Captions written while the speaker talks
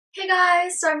Hey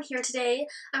guys, so I'm here today.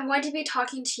 I'm going to be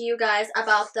talking to you guys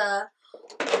about the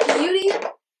beauty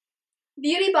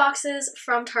beauty boxes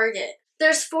from Target.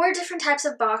 There's 4 different types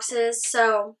of boxes,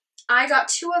 so I got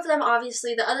 2 of them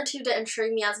obviously. The other 2 didn't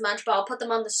intrigue me as much, but I'll put them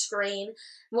on the screen.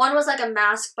 One was like a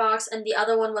mask box and the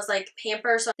other one was like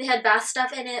pamper, so they had bath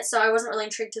stuff in it, so I wasn't really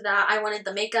intrigued to that. I wanted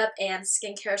the makeup and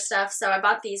skincare stuff, so I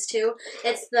bought these 2.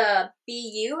 It's the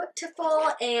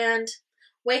Beautiful and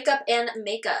Wake Up and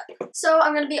Makeup. So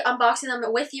I'm going to be unboxing them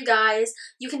with you guys.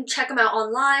 You can check them out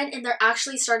online and they're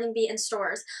actually starting to be in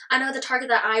stores. I know the Target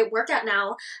that I work at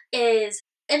now is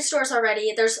in stores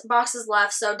already. There's boxes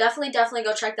left, so definitely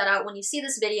go check that out when you see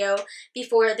this video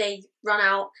before they run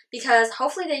out, because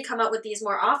hopefully they come out with these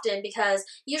more often, because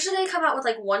usually they come out with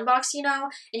like one box, you know,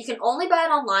 and you can only buy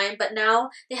it online, but now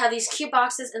they have these cute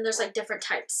boxes and there's like different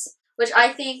types, which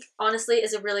I think honestly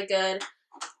is a really good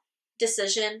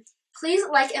decision. Please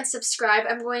like and subscribe.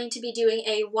 I'm going to be doing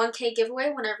a 1K giveaway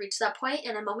when I reach that point,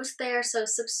 and I'm almost there, so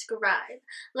subscribe.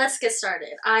 Let's get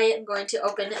started. I am going to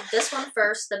open this one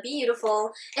first, the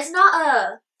Beautiful. It's not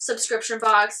a subscription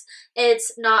box.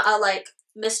 It's not a like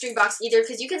mystery box either,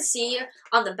 because you can see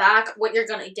on the back what you're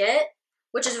gonna get,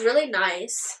 which is really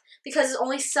nice because it's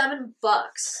only $7.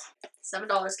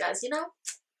 $7, guys, you know?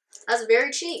 That's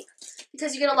very cheap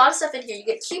because you get a lot of stuff in here. You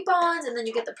get coupons and then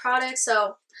you get the products,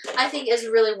 so I think it's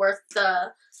really worth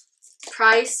the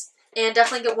price, and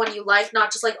definitely get one you like,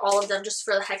 not just like all of them just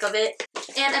for the heck of it.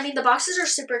 And I mean, the boxes are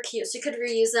super cute, so you could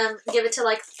reuse them, give it to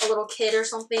like a little kid or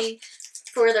something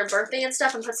for their birthday and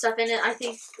stuff and put stuff in it. I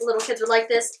think little kids would like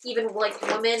this, even like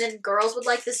women and girls would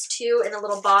like this too in a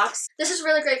little box. This is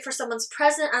really great for someone's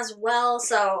present as well,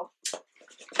 so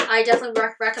I definitely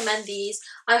recommend these.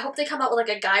 I hope they come out with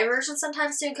like a guy version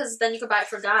sometime soon, because then you can buy it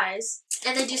for guys.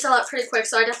 And they do sell out pretty quick,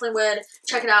 so I definitely would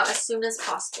check it out as soon as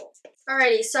possible.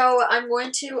 Alrighty, so I'm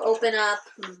going to open up,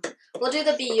 we'll do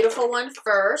the Beautiful one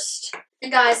first.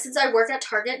 And guys, since I work at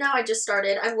Target now, I just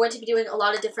started, I'm going to be doing a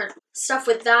lot of different stuff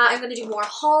with that. I'm going to do more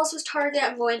hauls with Target.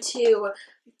 I'm going to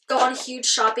go on a huge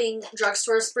shopping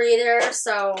drugstore spree there,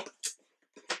 so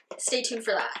stay tuned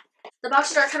for that. The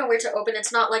boxes are kind of weird to open.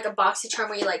 It's not like a BoxyCharm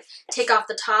where you like take off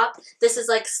the top. This is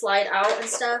like slide out and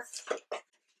stuff.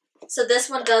 So this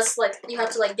one does like, you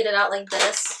have to like get it out like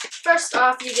this. First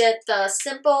off, you get the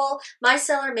Simple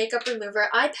Micellar Makeup Remover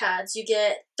eye pads. You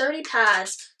get 30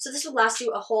 pads, so this would last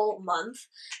you a whole month.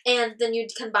 And then you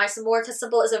can buy some more, because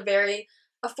Simple is a very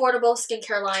affordable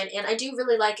skincare line, and I do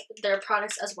really like their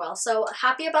products as well. So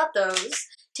happy about those.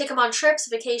 Take them on trips,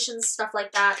 vacations, stuff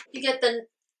like that. You get the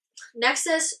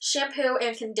Nexxus shampoo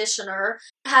and conditioner.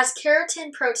 It has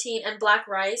keratin, protein, and black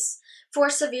rice for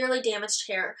severely damaged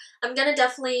hair. I'm gonna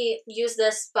definitely use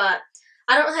this, but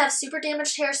I don't really have super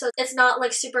damaged hair, so it's not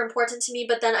like super important to me,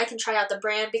 but then I can try out the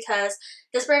brand, because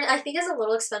this brand I think is a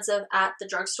little expensive at the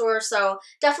drugstore, so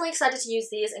definitely excited to use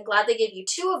these, and glad they gave you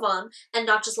 2 of them and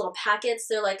not just little packets.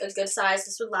 They're like a good size.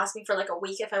 This would last me for like a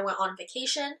week if I went on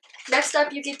vacation. Next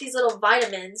up, you get these little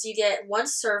vitamins. You get 1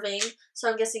 serving, so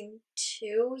I'm guessing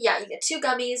 2. Yeah, you get 2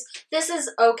 gummies. This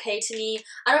is okay to me.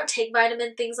 I don't take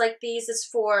vitamin things like these. It's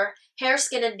for hair,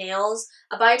 skin, and nails.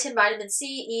 A biotin, vitamin C,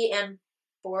 E, and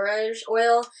borage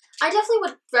oil. I definitely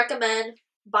would recommend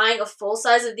buying a full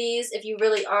size of these if you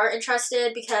really are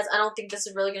interested, because I don't think this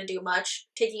is really going to do much.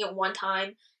 Taking it one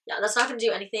time, yeah, that's not going to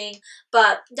do anything,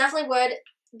 but definitely would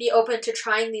be open to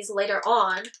trying these later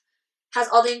on. Has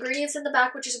all the ingredients in the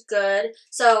back, which is good,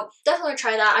 so definitely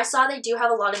try that. I saw they do have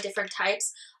a lot of different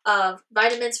types of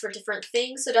vitamins for different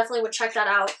things, so definitely would check that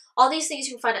out. All these things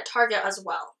you can find at Target as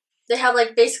well. They have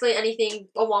like basically anything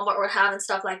a Walmart would have and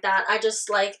stuff like that. I just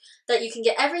like that you can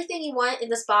get everything you want in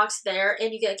this box there,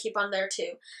 and you get a coupon there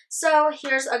too. So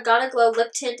here's a Gotta Glow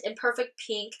lip tint in perfect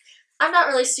pink. I'm not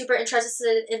really super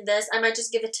interested in this. I might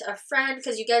just give it to a friend,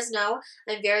 because you guys know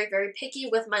I'm very, very picky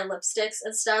with my lipsticks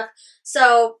and stuff.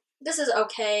 So this is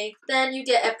okay. Then you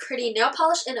get a pretty nail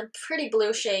polish in a pretty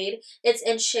blue shade. It's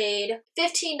in shade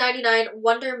 1599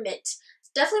 Wonder Mint.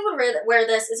 Definitely would wear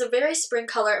this. It's a very spring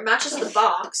color. It matches the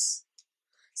box.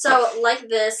 So, like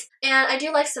this. And I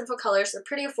do like Simple Colors. A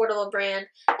pretty affordable brand.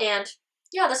 And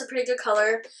yeah, that's a pretty good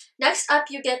color. Next up,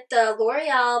 you get the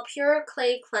L'Oreal Pure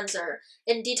Clay Cleanser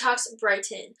in Detox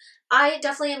Brighten. I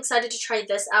definitely am excited to try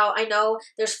this out. I know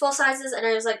there's full sizes, and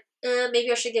I was like,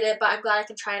 maybe I should get it, but I'm glad I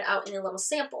can try it out in a little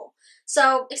sample.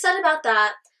 So, excited about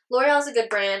that. L'Oreal is a good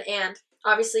brand, and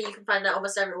obviously you can find that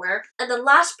almost everywhere. And the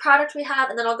last product we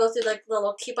have, and then I'll go through like the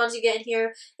little coupons you get in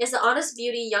here, is the Honest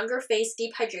Beauty Younger Face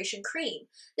Deep Hydration Cream.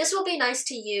 This will be nice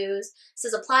to use. It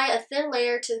says apply a thin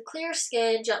layer to clear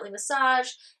skin, gently massage,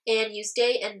 and use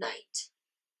day and night.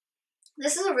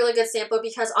 This is a really good sample,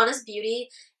 because Honest Beauty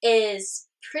is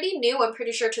pretty new, I'm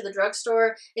pretty sure, to the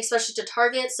drugstore, especially to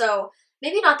Target, so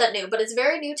maybe not that new, but it's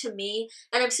very new to me,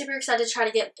 and I'm super excited to try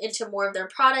to get into more of their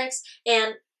products,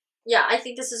 and yeah, I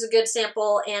think this is a good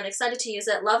sample, and excited to use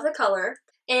it. Love the color.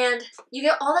 And you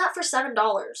get all that for $7,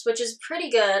 which is pretty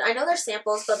good. I know they're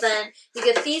samples, but then you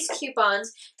get these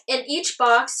coupons. In each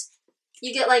box,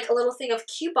 you get like a little thing of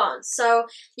coupons. So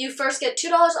you first get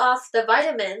 $2 off the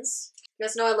vitamins. You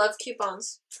guys know I love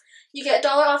coupons. You get $1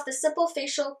 off the Simple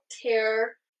Facial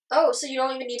Care. Oh, so you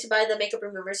don't even need to buy the makeup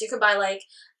removers. You could buy like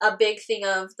a big thing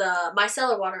of the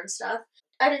micellar water and stuff.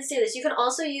 I didn't see this. You can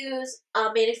also use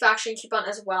a manufacturing coupon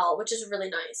as well, which is really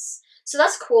nice. So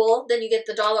that's cool. Then you get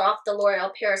the $1 off the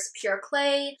L'Oreal Paris Pure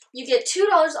Clay. You get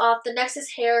 $2 off the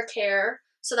Nexxus Hair Care,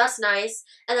 so that's nice.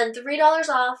 And then $3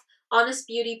 off Honest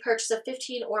Beauty purchase of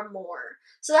 15 or more.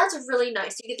 So that's really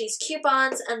nice. You get these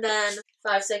coupons and then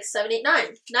 5, 6, 7, 8, 9.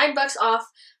 $9 off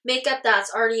makeup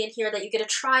that's already in here that you get to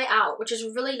try out, which is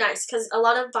really nice because a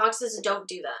lot of boxes don't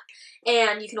do that.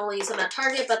 And you can only use them at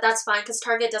Target, but that's fine because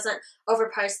Target doesn't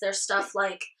overprice their stuff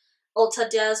like Ulta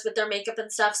does with their makeup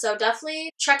and stuff. So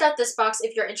definitely check out this box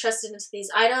if you're interested in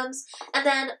these items. And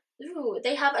then, ooh,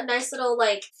 they have a nice little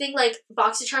like thing like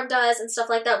BoxyCharm does and stuff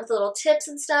like that with little tips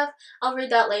and stuff. I'll read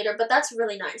that later, but that's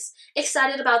really nice.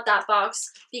 Excited about that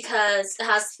box because it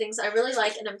has things I really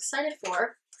like and I'm excited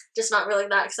for. Just not really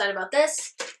that excited about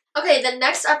this. Okay, then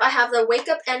next up I have the Wake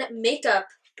Up and Makeup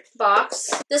box.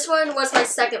 This one was my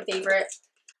second favorite.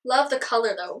 Love the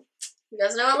color though. You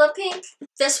guys know I love pink.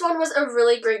 This one was a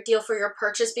really great deal for your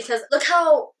purchase because look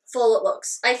how full it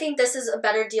looks. I think this is a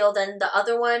better deal than the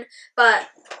other one, but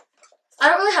I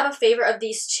don't really have a favorite of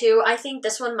these two. I think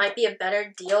this one might be a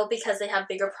better deal because they have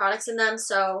bigger products in them,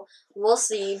 so we'll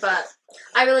see, but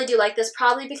I really do like this,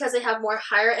 probably because they have more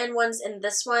higher end ones in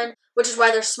this one, which is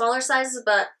why they're smaller sizes,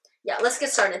 but yeah, let's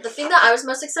get started. The thing that I was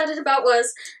most excited about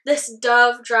was this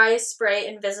Dove Dry Spray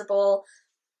Invisible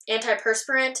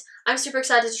Antiperspirant. I'm super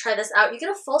excited to try this out. You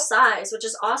get a full size, which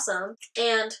is awesome,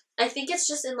 and I think it's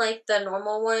just in like the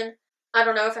normal one. I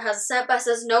don't know if it has a scent, but it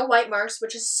says no white marks,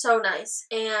 which is so nice.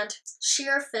 And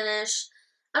sheer finish.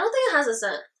 I don't think it has a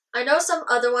scent. I know some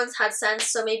other ones had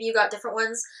scents, so maybe you got different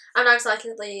ones. I'm not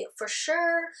exactly for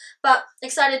sure, but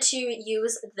excited to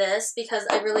use this because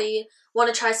I really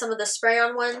want to try some of the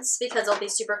spray-on ones because it'll be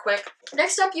super quick.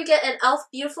 Next up, you get an e.l.f.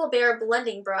 Beautiful Bare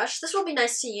blending brush. This will be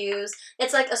nice to use.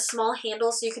 It's like a small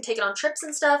handle, so you can take it on trips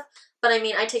and stuff. But I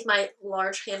mean, I take my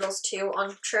large handles too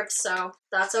on trips, so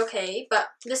that's okay. But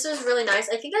this is really nice.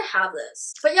 I think I have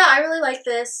this. But yeah, I really like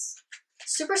this.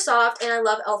 Super soft, and I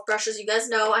love e.l.f. brushes. You guys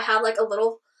know I have like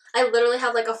I literally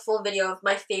have like a full video of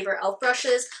my favorite e.l.f.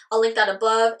 brushes. I'll link that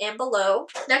above and below.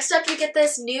 Next up, you get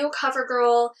this new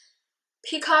CoverGirl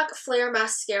Peacock Flare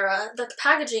Mascara. The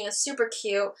packaging is super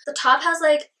cute. The top has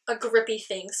like a grippy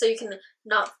thing, so you can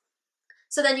not,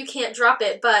 so then you can't drop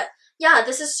it, but yeah,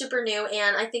 this is super new,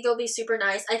 and I think it'll be super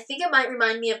nice. I think it might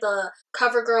remind me of the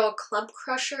CoverGirl Clump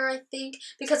Crusher, I think,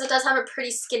 because it does have a pretty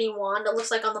skinny wand, it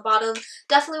looks like on the bottom.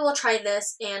 Definitely will try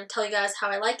this and tell you guys how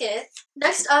I like it.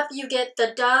 Next up, you get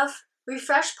the Dove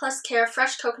Refresh Plus Care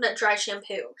Fresh Coconut Dry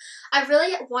Shampoo. I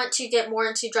really want to get more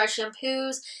into dry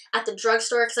shampoos at the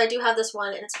drugstore because I do have this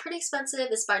one and it's pretty expensive.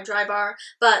 It's by Drybar,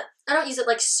 but I don't use it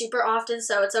like super often,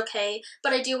 so it's okay.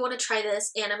 But I do want to try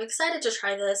this and I'm excited to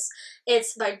try this.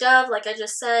 It's by Dove, like I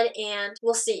just said, and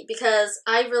we'll see because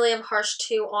I really am harsh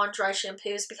too on dry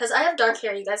shampoos because I have dark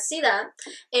hair, you guys see that,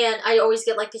 and I always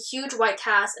get like the huge white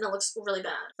cast and it looks really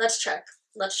bad. Let's check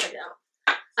it out.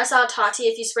 I saw Tati,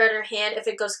 if you spray it on your hand, if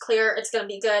it goes clear, it's going to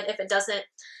be good. If it doesn't,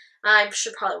 I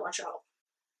should probably watch out.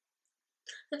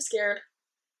 I'm scared.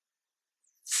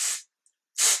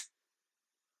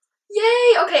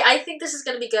 Yay! Okay, I think this is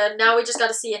going to be good. Now we just got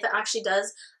to see if it actually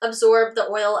does absorb the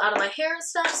oil out of my hair and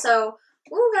stuff. So,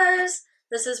 ooh guys,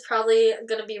 this is probably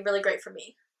going to be really great for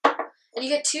me. And you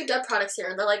get 2 Dove products here,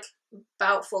 and they're like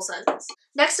about full sizes.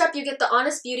 Next up, you get the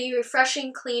Honest Beauty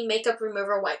Refreshing Clean Makeup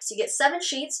Remover Wipes. You get 7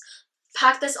 sheets.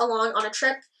 Pack this along on a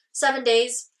trip, 7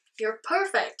 days, you're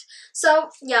perfect. So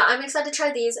yeah, I'm excited to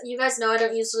try these. You guys know I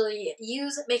don't usually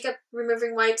use makeup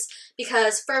removing wipes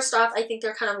because first off, I think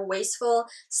they're kind of wasteful.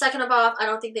 Second of all, I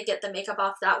don't think they get the makeup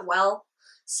off that well.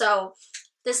 So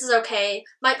this is okay.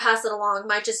 Might pass it along,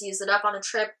 might just use it up on a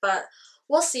trip, but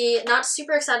we'll see. Not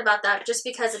super excited about that just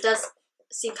because it does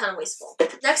seem kind of wasteful.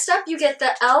 Next up, you get the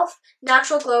e.l.f.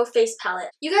 Natural Glow Face Palette.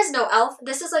 You guys know e.l.f.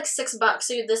 This is like $6,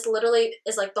 so this literally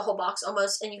is like the whole box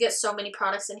almost, and you get so many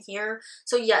products in here.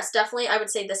 So yes, definitely I would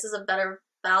say this is a better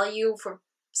value for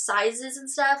sizes and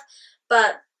stuff,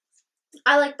 but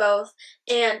I like both.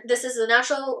 And this is the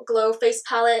Natural Glow Face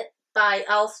Palette. by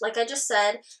e.l.f. like I just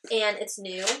said, and it's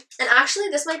new. And actually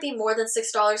this might be more than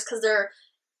 $6 because their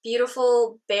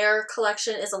Beautiful Bear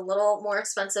collection is a little more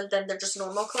expensive than their just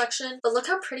normal collection. But look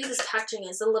how pretty this packaging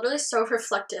is. It's literally so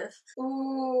reflective.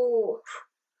 Ooh.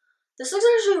 This looks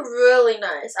actually really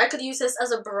nice. I could use this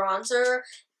as a bronzer,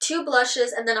 2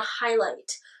 blushes, and then a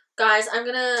highlight. Guys, I'm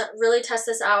gonna really test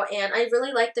this out, and I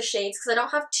really like the shades because I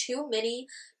don't have too many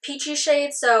peachy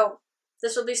shades, so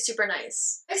this will be super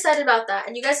nice. I'm excited about that,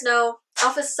 and you guys know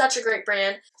e.l.f. is such a great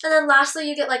brand. And then lastly,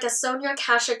 you get like a Sonia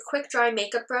Kashuk Quick Dry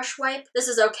Makeup Brush Wipe. This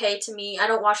is okay to me. I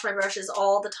don't wash my brushes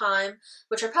all the time,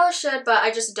 which I probably should, but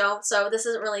I just don't, so this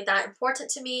isn't really that important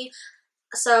to me.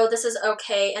 So this is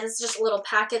okay, and it's just a little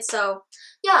packet, so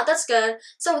yeah, that's good.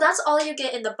 So that's all you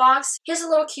get in the box. Here's a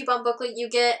little coupon booklet you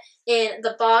get in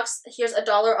the box. Here's $1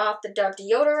 off the Dove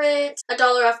deodorant,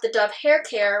 $1 off the Dove hair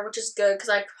care, which is good because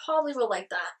I probably will like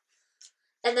that.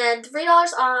 And then $3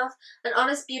 off an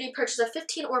Honest Beauty purchase of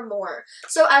 15 or more.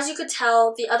 So as you could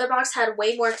tell, the other box had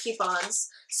way more coupons,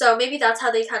 so maybe that's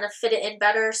how they kind of fit it in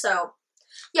better, so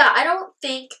yeah, I don't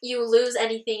think you lose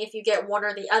anything if you get one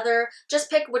or the other. Just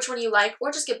pick which one you like or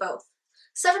just get both.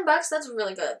 $7, that's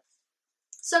really good.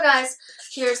 So guys,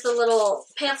 here's the little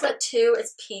pamphlet too.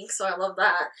 It's pink, so I love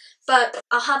that. But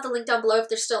I'll have the link down below if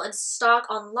they're still in stock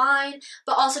online.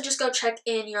 But also just go check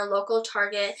in your local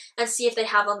Target and see if they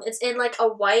have them. It's in like a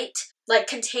white like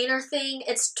container thing.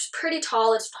 It's pretty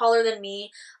tall. It's taller than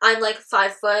me. I'm like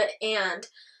 5 foot, and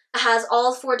it has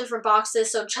all 4 different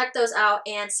boxes, so check those out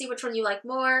and see which one you like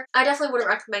more. I definitely wouldn't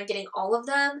recommend getting all of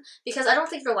them because I don't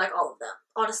think you'll like all of them,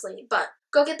 honestly. But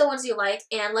go get the ones you like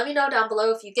and let me know down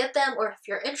below if you get them or if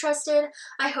you're interested.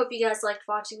 I hope you guys liked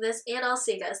watching this, and I'll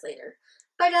see you guys later.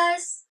 Bye, guys!